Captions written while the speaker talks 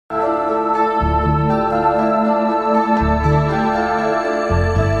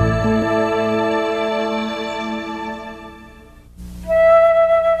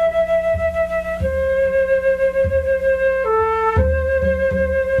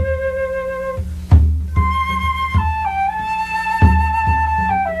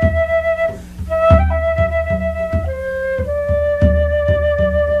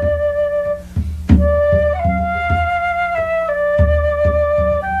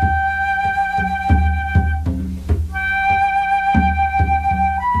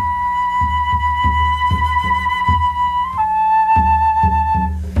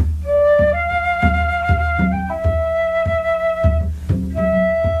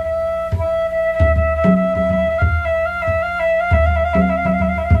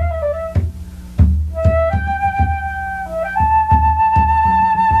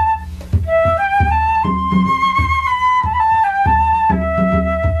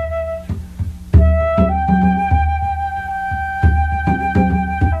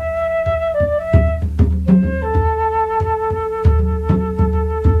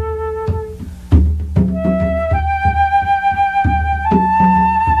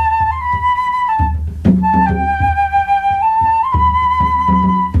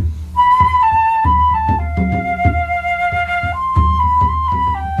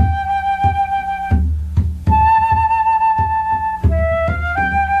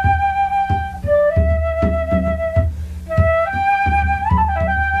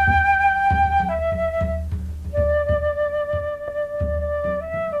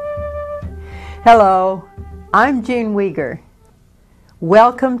Hello, I'm Jeanne Wiger.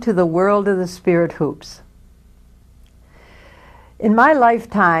 Welcome to the world of the spirit hoops. In my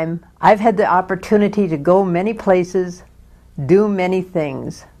lifetime, I've had the opportunity to go many places, do many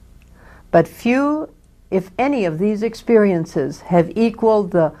things, but few, if any, of these experiences have equaled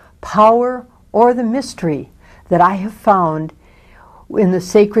the power or the mystery that I have found in the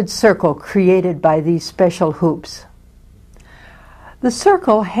sacred circle created by these special hoops. The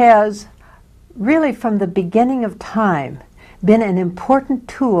circle has really, from the beginning of time, been an important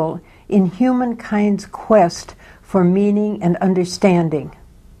tool in humankind's quest for meaning and understanding.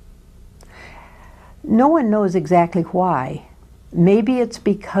 No one knows exactly why. Maybe it's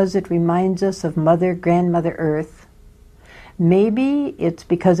because it reminds us of Mother, Grandmother Earth. Maybe it's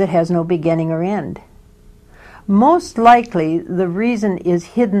because it has no beginning or end. Most likely, the reason is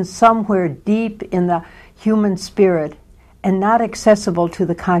hidden somewhere deep in the human spirit and not accessible to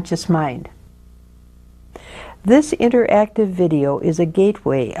the conscious mind. This interactive video is a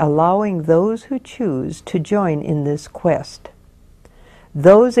gateway allowing those who choose to join in this quest.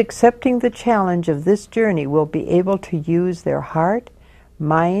 Those accepting the challenge of this journey will be able to use their heart,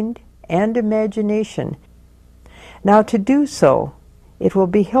 mind, and imagination. Now, to do so, it will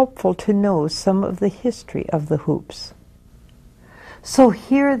be helpful to know some of the history of the hoops. So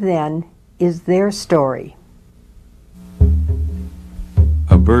here then is their story.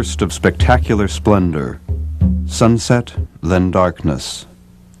 A burst of spectacular splendor. Sunset, then darkness.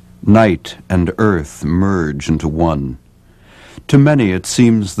 Night and earth merge into one. To many it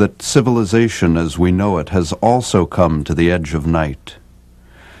seems that civilization as we know it has also come to the edge of night.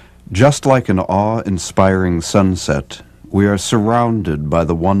 Just like an awe-inspiring sunset, we are surrounded by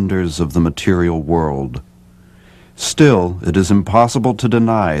the wonders of the material world. Still, it is impossible to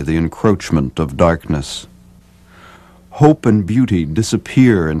deny the encroachment of darkness. Hope and beauty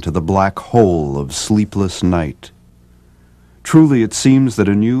disappear into the black hole of sleepless night. Truly it seems that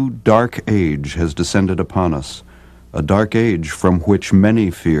a new dark age has descended upon us, a dark age from which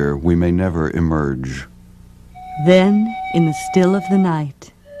many fear we may never emerge. Then, in the still of the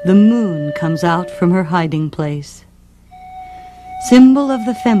night, the moon comes out from her hiding place. Symbol of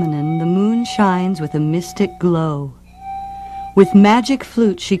the feminine, the moon shines with a mystic glow. With magic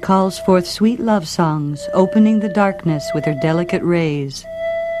flute she calls forth sweet love songs, opening the darkness with her delicate rays.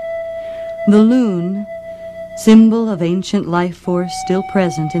 The loon, symbol of ancient life force still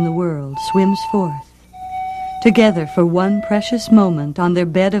present in the world, swims forth. Together for one precious moment on their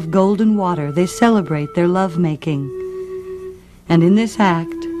bed of golden water they celebrate their love-making. And in this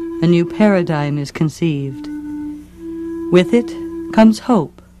act, a new paradigm is conceived. With it comes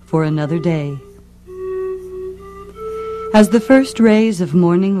hope for another day. As the first rays of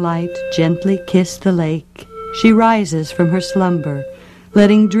morning light gently kiss the lake, she rises from her slumber,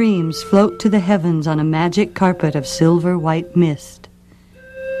 letting dreams float to the heavens on a magic carpet of silver-white mist.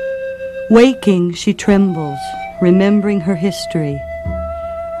 Waking, she trembles, remembering her history.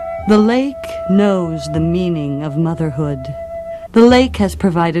 The lake knows the meaning of motherhood. The lake has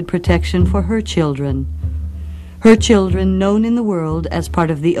provided protection for her children known in the world as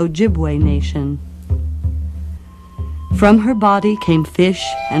part of the Ojibwe nation. From her body came fish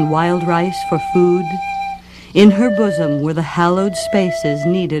and wild rice for food. In her bosom were the hallowed spaces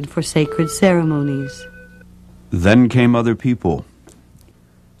needed for sacred ceremonies. Then came other people.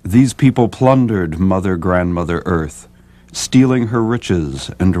 These people plundered Mother, Grandmother Earth, stealing her riches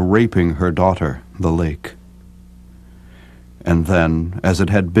and raping her daughter, the lake. And then, as it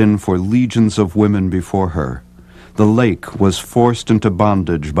had been for legions of women before her, the lake was forced into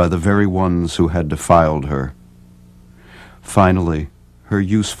bondage by the very ones who had defiled her. Finally, her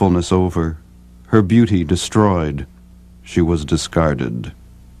usefulness over, her beauty destroyed, she was discarded.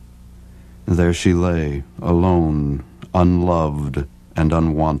 There she lay, alone, unloved, and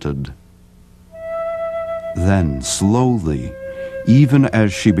unwanted. Then, slowly, even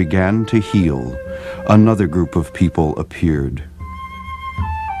as she began to heal, another group of people appeared.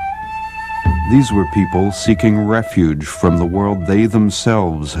 These were people seeking refuge from the world they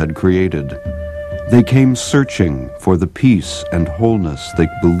themselves had created. They came searching for the peace and wholeness they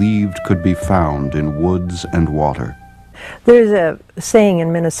believed could be found in woods and water. There's a saying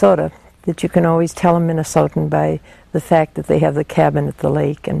in Minnesota that you can always tell a Minnesotan by the fact that they have the cabin at the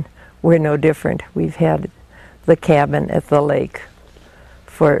lake, and we're no different. We've had the cabin at the lake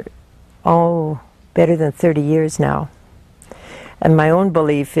for, better than 30 years now. And my own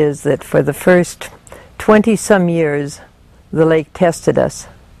belief is that for the first 20-some years, the lake tested us.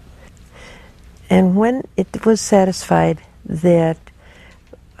 And when it was satisfied that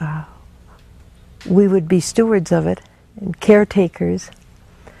we would be stewards of it and caretakers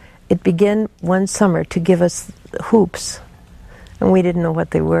it began one summer to give us hoops, and we didn't know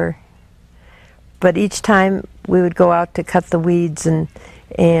what they were. But each time we would go out to cut the weeds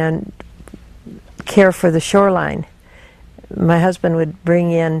and care for the shoreline, my husband would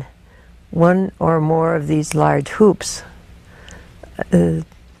bring in one or more of these large hoops.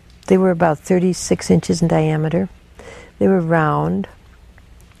 They were about 36 inches in diameter. They were round.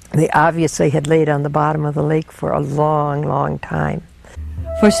 They obviously had laid on the bottom of the lake for a long, long time.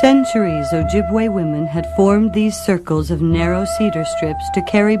 For centuries, Ojibwe women had formed these circles of narrow cedar strips to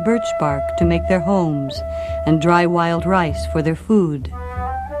carry birch bark to make their homes and dry wild rice for their food.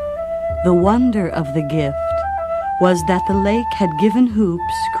 The wonder of the gift was that the lake had given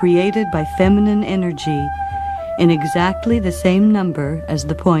hoops created by feminine energy in exactly the same number as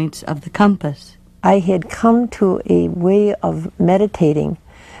the points of the compass. I had come to a way of meditating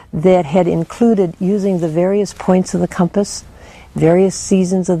that had included using the various points of the compass, various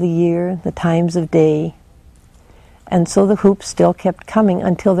seasons of the year, the times of day, and so the hoops still kept coming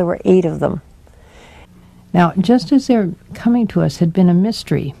until there were 8 of them. Now, just as their coming to us had been a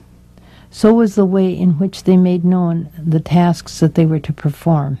mystery, so was the way in which they made known the tasks that they were to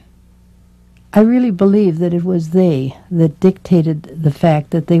perform. I really believe that it was they that dictated the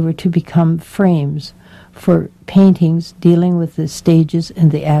fact that they were to become frames for paintings dealing with the stages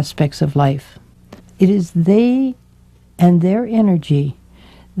and the aspects of life. It is they and their energy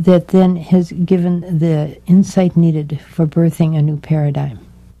that then has given the insight needed for birthing a new paradigm.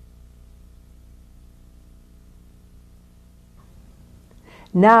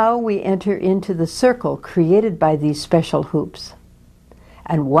 Now we enter into the circle created by these special hoops,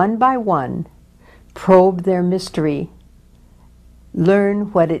 and one by one probe their mystery,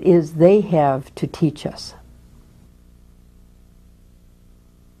 learn what it is they have to teach us.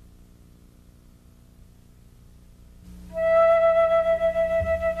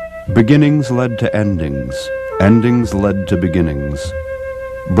 Beginnings led to endings, endings led to beginnings.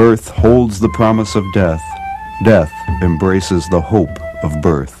 Birth holds the promise of death, death embraces the hope of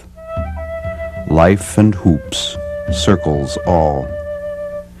birth. Life and hoops, circles all.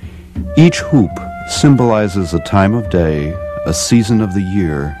 Each hoop symbolizes a time of day, a season of the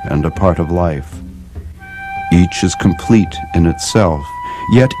year, and a part of life. Each is complete in itself,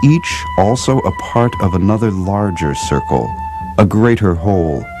 yet each also a part of another larger circle, a greater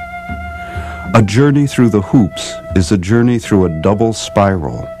whole. A journey through the hoops is a journey through a double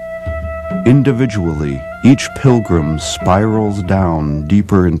spiral. Individually, each pilgrim spirals down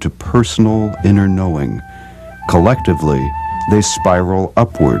deeper into personal inner knowing. Collectively, they spiral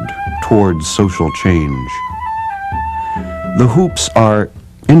upward towards social change. The hoops are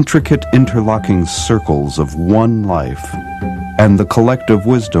intricate interlocking circles of one life and the collective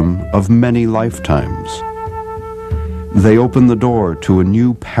wisdom of many lifetimes. They open the door to a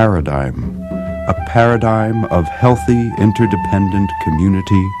new paradigm, a paradigm of healthy, interdependent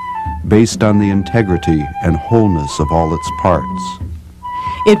community based on the integrity and wholeness of all its parts.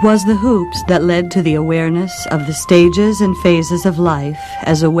 It was the hoops that led to the awareness of the stages and phases of life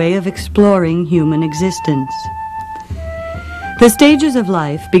as a way of exploring human existence. The stages of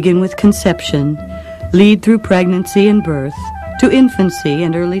life begin with conception, lead through pregnancy and birth, to infancy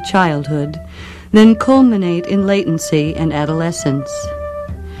and early childhood, then culminate in latency and adolescence.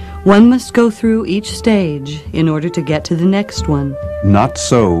 One must go through each stage in order to get to the next one. Not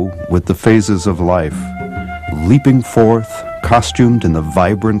so with the phases of life. Leaping forth, costumed in the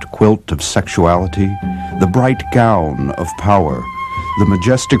vibrant quilt of sexuality, the bright gown of power, the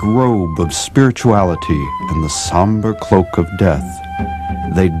majestic robe of spirituality, and the somber cloak of death,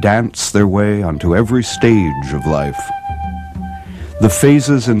 they dance their way onto every stage of life. The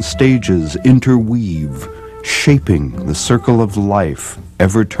phases and stages interweave, shaping the circle of life,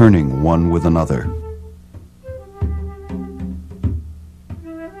 ever turning one with another.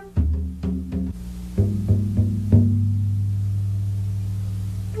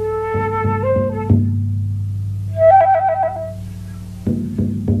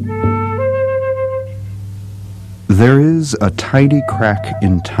 There is a tiny crack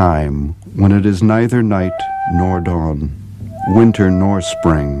in time when it is neither night nor dawn, winter nor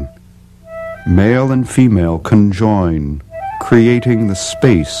spring. Male and female conjoin, creating the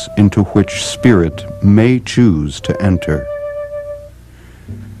space into which spirit may choose to enter.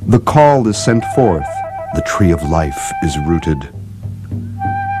 The call is sent forth, the tree of life is rooted.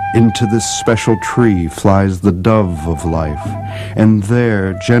 Into this special tree flies the dove of life, and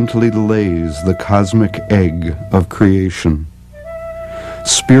there gently lays the cosmic egg of creation.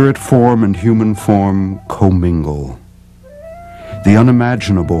 Spirit form and human form commingle. The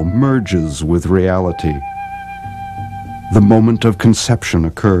unimaginable merges with reality. The moment of conception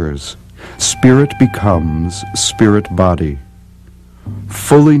occurs. Spirit becomes spirit body.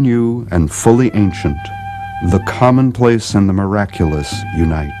 Fully new and fully ancient, the commonplace and the miraculous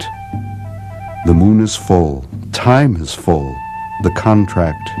unite. The moon is full, time is full, the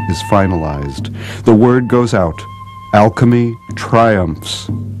contract is finalized. The word goes out, alchemy triumphs.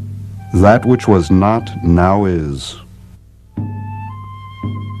 That which was not now is.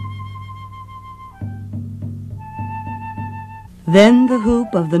 Then the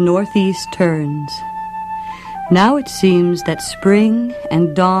hoop of the northeast turns. Now it seems that spring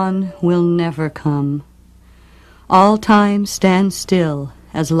and dawn will never come. All time stands still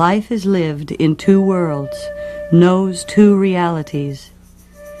as life is lived in two worlds, knows two realities.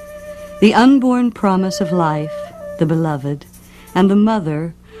 The unborn promise of life, the beloved, and the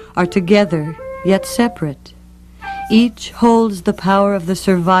mother are together yet separate. Each holds the power of the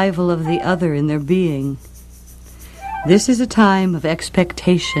survival of the other in their being. This is a time of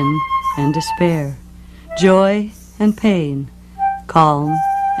expectation and despair, joy and pain, calm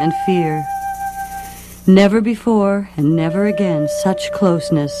and fear. Never before and never again such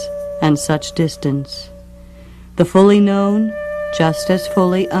closeness and such distance. The fully known, just as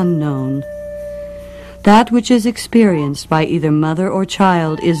fully unknown. That which is experienced by either mother or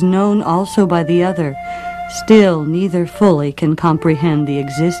child is known also by the other. Still, neither fully can comprehend the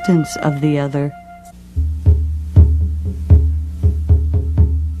existence of the other.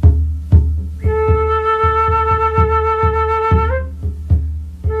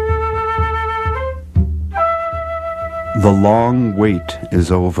 The long wait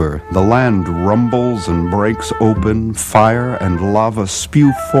is over. The land rumbles and breaks open. Fire and lava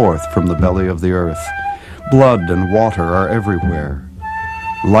spew forth from the belly of the earth. Blood and water are everywhere.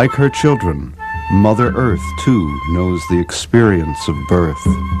 Like her children, Mother Earth, too, knows the experience of birth.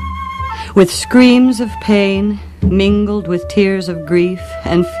 With screams of pain, mingled with tears of grief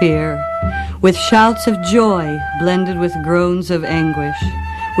and fear, with shouts of joy blended with groans of anguish,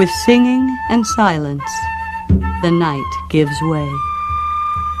 with singing and silence, the night gives way.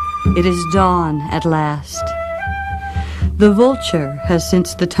 It is dawn at last. The vulture has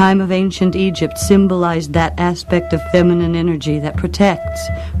since the time of ancient Egypt symbolized that aspect of feminine energy that protects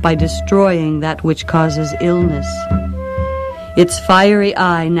by destroying that which causes illness. Its fiery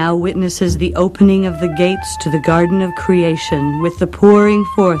eye now witnesses the opening of the gates to the garden of creation with the pouring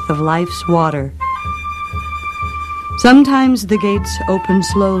forth of life's water. Sometimes the gates open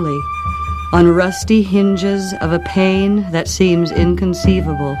slowly, on rusty hinges of a pain that seems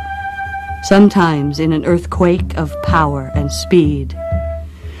inconceivable, sometimes in an earthquake of power and speed.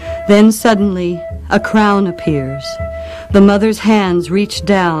 Then suddenly a crown appears. The mother's hands reach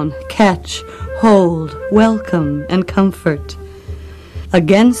down, catch, hold, welcome, and comfort.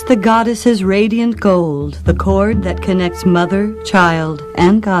 Against the goddess's radiant gold, the cord that connects mother, child,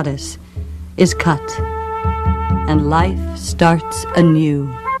 and goddess is cut, and life starts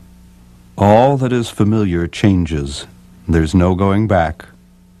anew. All that is familiar changes. There's no going back.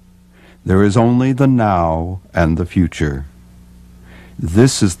 There is only the now and the future.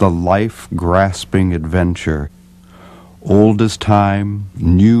 This is the life-grasping adventure. Old is time,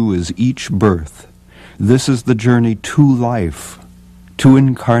 new is each birth. This is the journey to life, to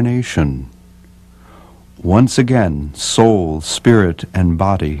incarnation. Once again, soul, spirit, and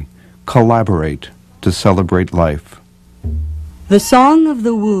body collaborate to celebrate life. The song of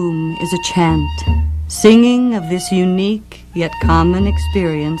the womb is a chant, singing of this unique yet common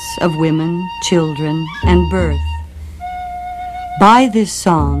experience of women, children, and birth. By this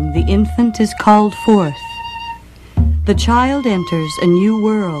song, the infant is called forth. The child enters a new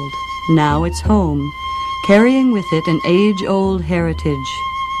world, now its home, carrying with it an age-old heritage.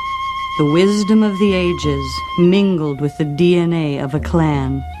 The wisdom of the ages mingled with the DNA of a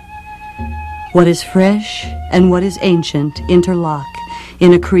clan. What is fresh and what is ancient interlock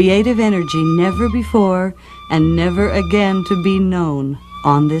in a creative energy never before and never again to be known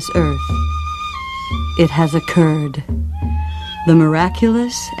on this earth. It has occurred. The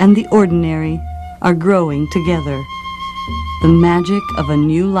miraculous and the ordinary are growing together. The magic of a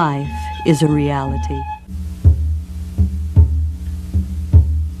new life is a reality.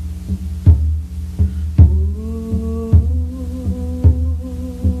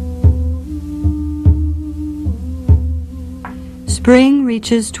 Spring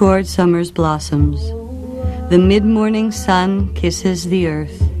reaches toward summer's blossoms. The mid-morning sun kisses the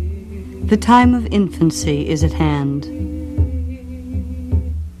earth. The time of infancy is at hand.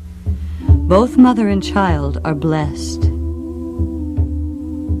 Both mother and child are blessed.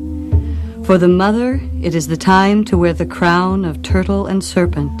 For the mother, it is the time to wear the crown of turtle and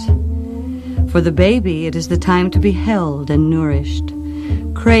serpent. For the baby, it is the time to be held and nourished,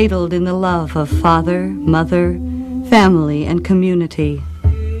 cradled in the love of father, mother, family, and community.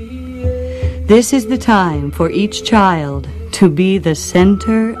 This is the time for each child to be the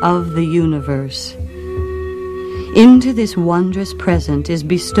center of the universe. Into this wondrous present is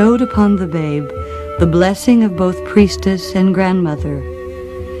bestowed upon the babe the blessing of both priestess and grandmother.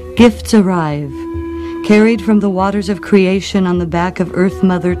 Gifts arrive, carried from the waters of creation on the back of Earth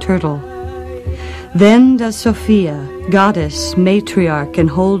Mother Turtle. Then does Sophia, goddess, matriarch, and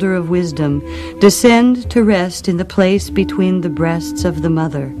holder of wisdom, descend to rest in the place between the breasts of the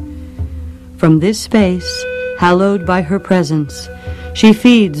mother. From this space, hallowed by her presence, she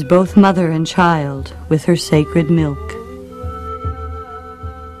feeds both mother and child with her sacred milk.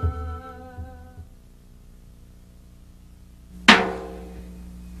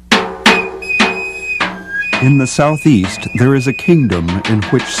 In the southeast, there is a kingdom in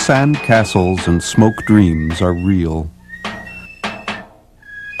which sand castles and smoke dreams are real.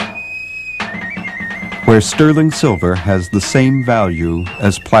 Where sterling silver has the same value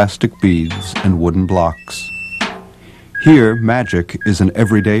as plastic beads and wooden blocks. Here, magic is an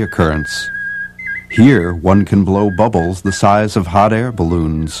everyday occurrence. Here, one can blow bubbles the size of hot air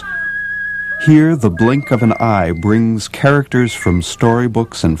balloons. Here, the blink of an eye brings characters from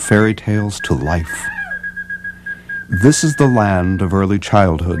storybooks and fairy tales to life. This is the land of early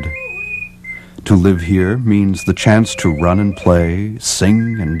childhood. To live here means the chance to run and play,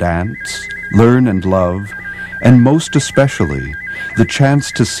 sing and dance, learn and love, and most especially, the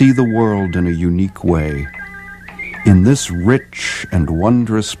chance to see the world in a unique way. In this rich and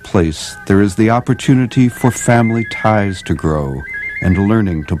wondrous place, there is the opportunity for family ties to grow and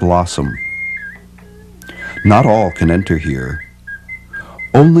learning to blossom. Not all can enter here.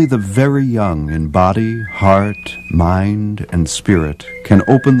 Only the very young in body, heart, mind, and spirit can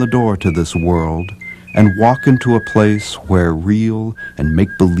open the door to this world and walk into a place where real and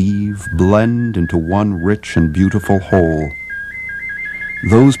make-believe blend into one rich and beautiful whole.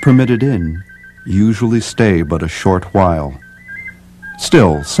 Those permitted in usually stay but a short while.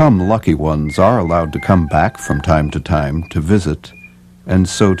 Still, some lucky ones are allowed to come back from time to visit, and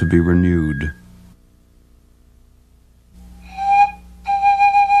so to be renewed.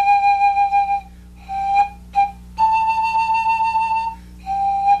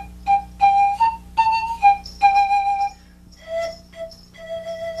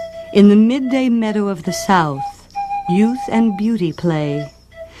 In the midday meadow of the south, youth and beauty play.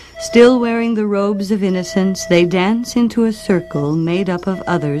 Still wearing the robes of innocence, they dance into a circle made up of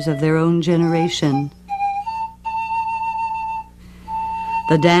others of their own generation.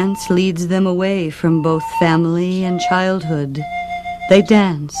 The dance leads them away from both family and childhood. They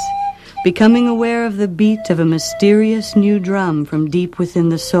dance, becoming aware of the beat of a mysterious new drum from deep within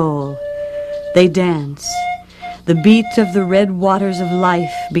the soul. They dance. The beat of the red waters of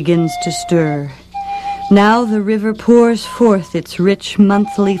life begins to stir. Now the river pours forth its rich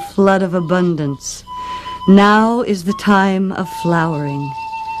monthly flood of abundance. Now is the time of flowering,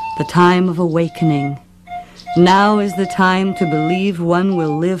 the time of awakening. Now is the time to believe one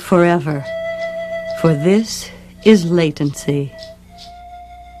will live forever. For this is latency.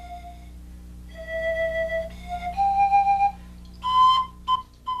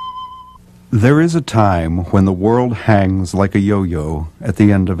 There is a time when the world hangs like a yo-yo at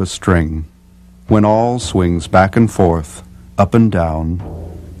the end of a string, when all swings back and forth, up and down,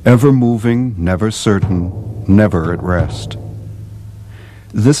 ever moving, never certain, never at rest.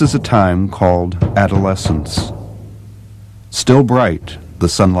 This is a time called adolescence. Still bright, the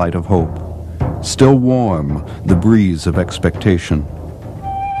sunlight of hope. Still warm, the breeze of expectation.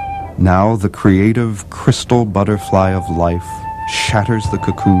 Now the creative crystal butterfly of life shatters the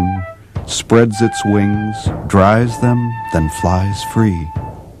cocoon, spreads its wings, dries them, then flies free.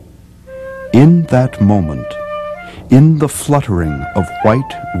 In that moment, in the fluttering of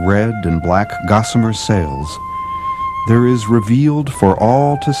white, red, and black gossamer sails, there is revealed for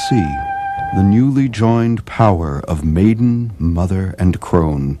all to see the newly joined power of maiden, mother, and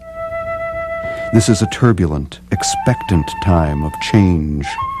crone. This is a turbulent, expectant time of change,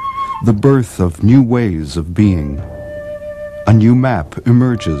 the birth of new ways of being. A new map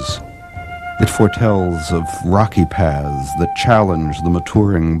emerges. It foretells of rocky paths that challenge the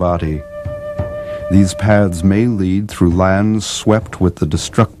maturing body. These paths may lead through lands swept with the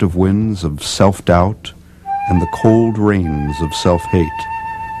destructive winds of self-doubt and the cold rains of self-hate,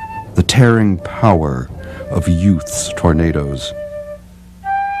 the tearing power of youth's tornadoes.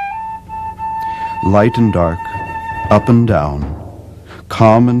 Light and dark, up and down,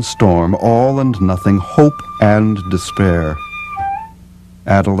 calm and storm, all and nothing, hope and despair.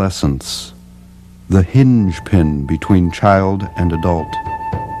 Adolescence, the hinge pin between child and adult,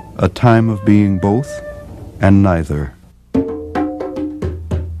 a time of being both and neither.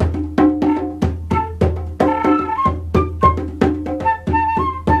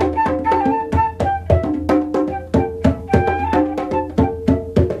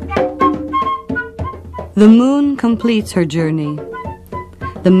 The moon completes her journey.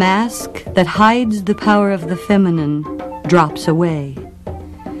 The mask that hides the power of the feminine drops away.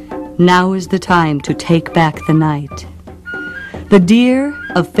 Now is the time to take back the night. The deer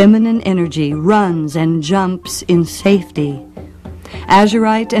of feminine energy runs and jumps in safety.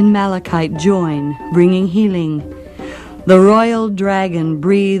 Azurite and malachite join, bringing healing. The royal dragon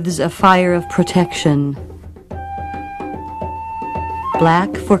breathes a fire of protection.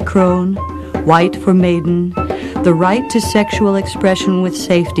 Black for crone, white for maiden, the right to sexual expression with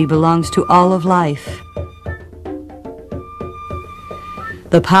safety belongs to all of life.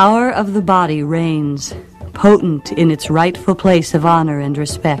 The power of the body reigns, potent in its rightful place of honor and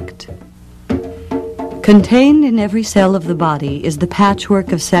respect. Contained in every cell of the body is the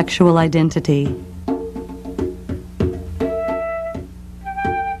patchwork of sexual identity.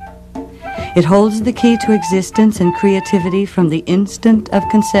 It holds the key to existence and creativity from the instant of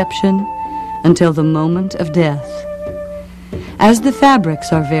conception until the moment of death. As the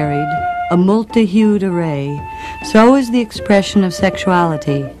fabrics are varied, a multi-hued array, so is the expression of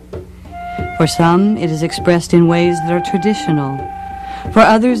sexuality. For some, it is expressed in ways that are traditional. For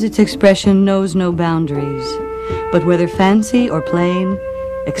others, its expression knows no boundaries. But whether fancy or plain,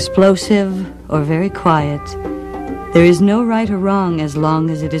 explosive or very quiet, there is no right or wrong as long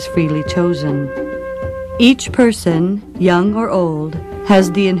as it is freely chosen. Each person, young or old,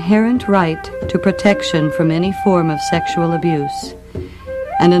 has the inherent right to protection from any form of sexual abuse.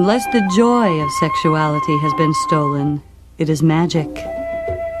 And unless the joy of sexuality has been stolen, it is magic.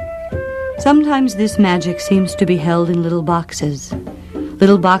 Sometimes this magic seems to be held in little boxes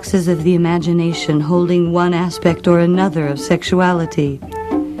of the imagination holding one aspect or another of sexuality.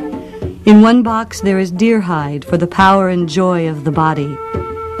 In one box there is deer hide for the power and joy of the body.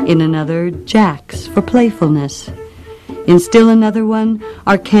 In another, jacks for playfulness. In still another one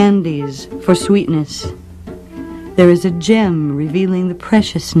are candies for sweetness. There is a gem revealing the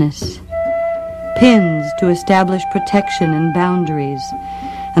preciousness, pins to establish protection and boundaries,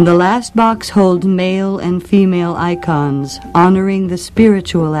 and the last box holds male and female icons honoring the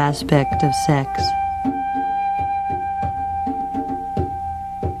spiritual aspect of sex.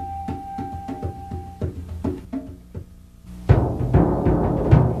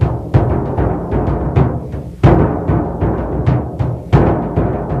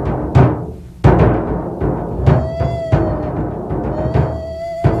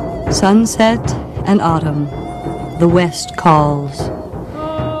 Sunset and autumn, the west calls.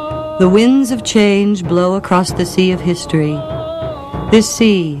 The winds of change blow across the sea of history. This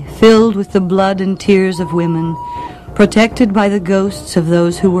sea, filled with the blood and tears of women, protected by the ghosts of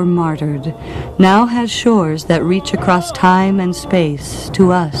those who were martyred, now has shores that reach across time and space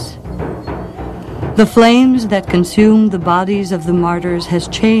to us. The flames that consumed the bodies of the martyrs has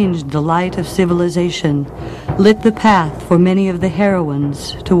changed the light of civilization, lit the path for many of the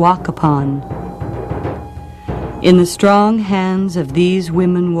heroines to walk upon. In the strong hands of these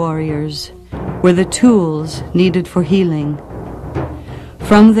women warriors were the tools needed for healing.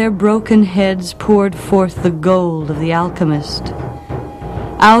 From their broken heads poured forth the gold of the alchemist.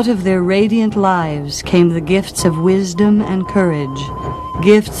 Out of their radiant lives came the gifts of wisdom and courage,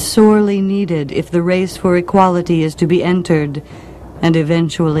 gifts sorely needed if the race for equality is to be entered and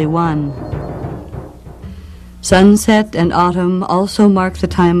eventually won. Sunset and autumn also mark the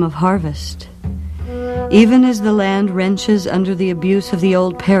time of harvest. Even as the land wrenches under the abuse of the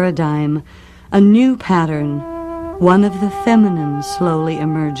old paradigm, a new pattern, one of the feminine, slowly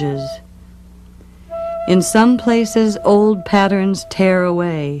emerges. In some places, old patterns tear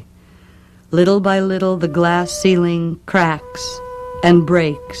away. Little by little, the glass ceiling cracks and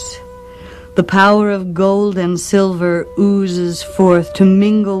breaks. The power of gold and silver oozes forth to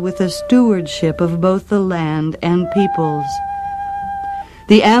mingle with the stewardship of both the land and peoples.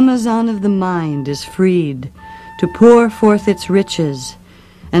 The Amazon of the mind is freed to pour forth its riches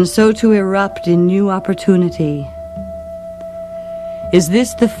and so to erupt in new opportunity. Is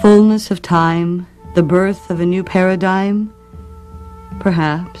this the fullness of time, the birth of a new paradigm?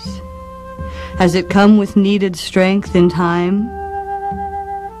 Perhaps. Has it come with needed strength in time?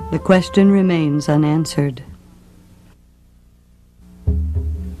 The question remains unanswered.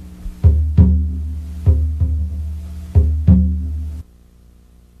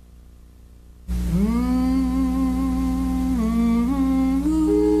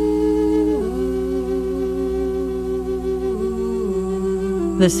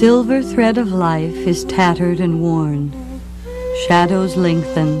 The silver thread of life is tattered and worn. Shadows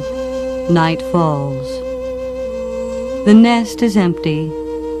lengthen, night falls. The nest is empty,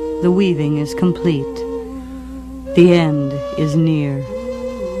 the weaving is complete. The end is near.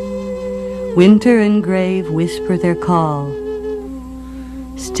 Winter and grave whisper their call.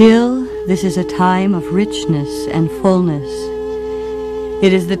 Still, this is a time of richness and fullness.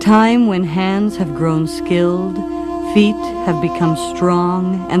 It is the time when hands have grown skilled, feet have become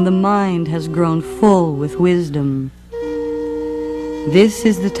strong, and the mind has grown full with wisdom. This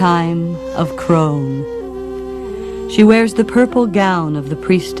is the time of crone. She wears the purple gown of the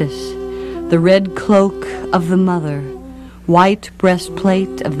priestess, the red cloak of the mother, white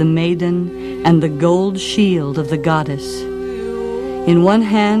breastplate of the maiden, and the gold shield of the goddess. In one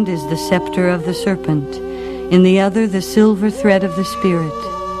hand is the scepter of the serpent, in the other the silver thread of the spirit.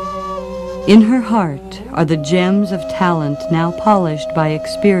 In her heart are the gems of talent now polished by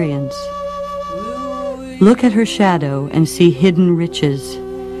experience. Look at her shadow and see hidden riches.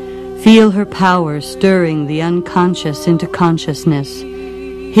 Feel her power stirring the unconscious into consciousness.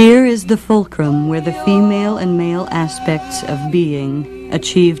 Here is the fulcrum where the female and male aspects of being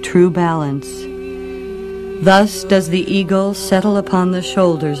achieve true balance. Thus does the eagle settle upon the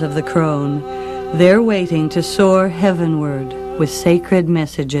shoulders of the crone, there waiting to soar heavenward with sacred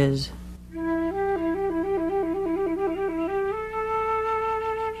messages.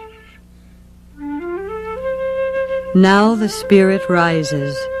 Now the spirit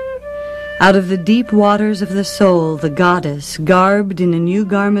rises. Out of the deep waters of the soul, the goddess, garbed in a new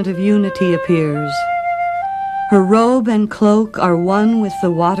garment of unity, appears. Her robe and cloak are one with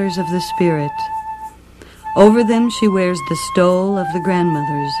the waters of the spirit. Over them she wears the stole of the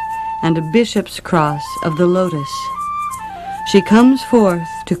grandmothers and a bishop's cross of the lotus. She comes forth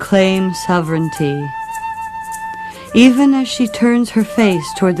to claim sovereignty. Even as she turns her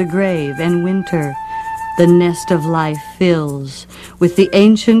face toward the grave and winter, the nest of life fills with the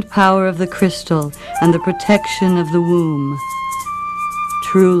ancient power of the crystal and the protection of the womb.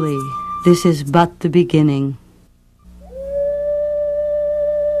 Truly, this is but the beginning.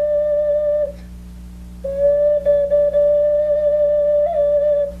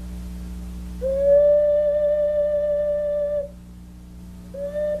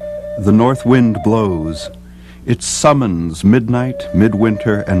 The north wind blows. It summons midnight,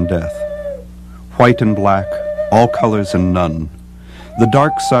 midwinter, and death. White and black, all colors and none. The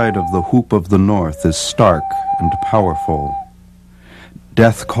dark side of the hoop of the north is stark and powerful.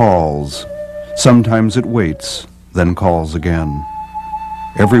 Death calls. Sometimes it waits, then calls again.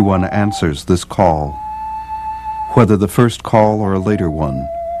 Everyone answers this call. Whether the first call or a later one,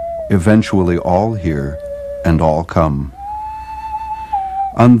 eventually all hear and all come.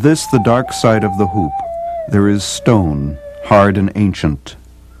 On this, the dark side of the hoop, there is stone, hard and ancient,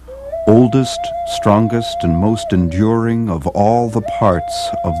 oldest, strongest, and most enduring of all the parts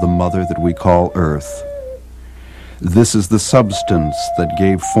of the mother that we call earth. This is the substance that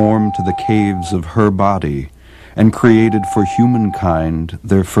gave form to the caves of her body and created for humankind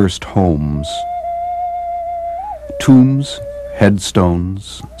their first homes. Tombs,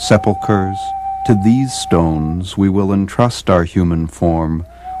 headstones, sepulchres, to these stones we will entrust our human form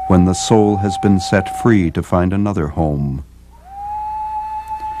when the soul has been set free to find another home.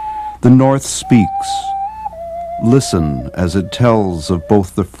 The north speaks. Listen as it tells of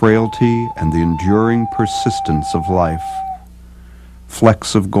both the frailty and the enduring persistence of life.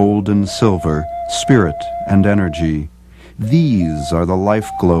 Flecks of gold and silver, spirit and energy, these are the life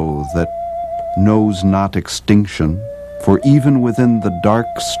glow that knows not extinction, for even within the dark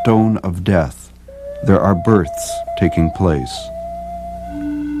stone of death, there are births taking place.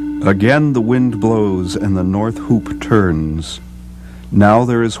 Again the wind blows and the north hoop turns. Now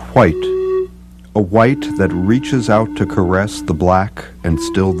there is white, a white that reaches out to caress the black and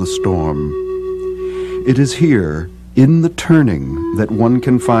still the storm. It is here, in the turning, that one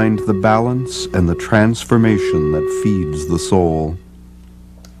can find the balance and the transformation that feeds the soul.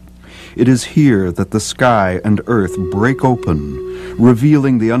 It is here that the sky and earth break open,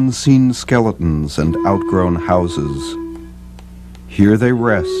 revealing the unseen skeletons and outgrown houses. Here they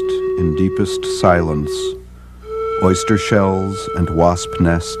rest in deepest silence, oyster shells and wasp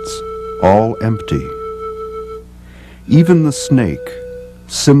nests, all empty. Even the snake,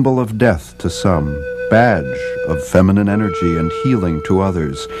 symbol of death to some, badge of feminine energy and healing to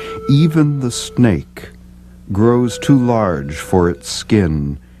others, even the snake grows too large for its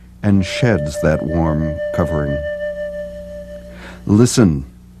skin and sheds that warm covering. Listen.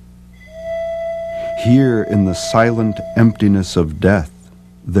 Here in the silent emptiness of death,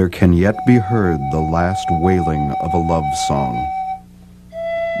 there can yet be heard the last wailing of a love song.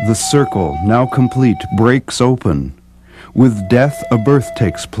 The circle, now complete, breaks open. With death a birth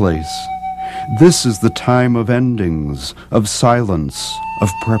takes place. This is the time of endings, of silence, of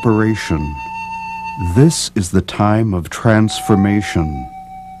preparation. This is the time of transformation.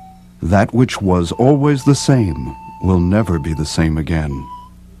 That which was always the same will never be the same again.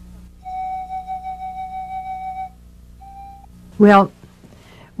 Well,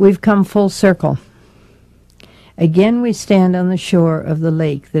 we've come full circle. Again we stand on the shore of the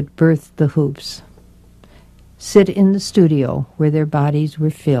lake that birthed the hoops, sit in the studio where their bodies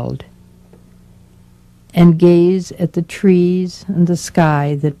were filled, and gaze at the trees and the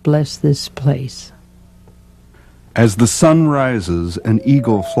sky that bless this place. As the sun rises, an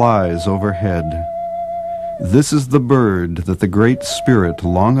eagle flies overhead. This is the bird that the Great Spirit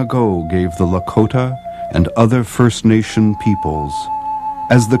long ago gave the Lakota and other First Nation peoples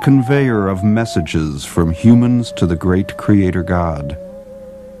as the conveyor of messages from humans to the great Creator God.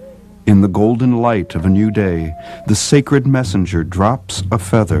 In the golden light of a new day, the sacred messenger drops a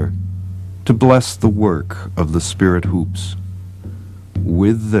feather to bless the work of the spirit hoops.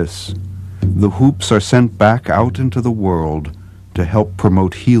 With this, the hoops are sent back out into the world to help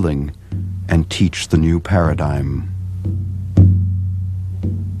promote healing and teach the new paradigm.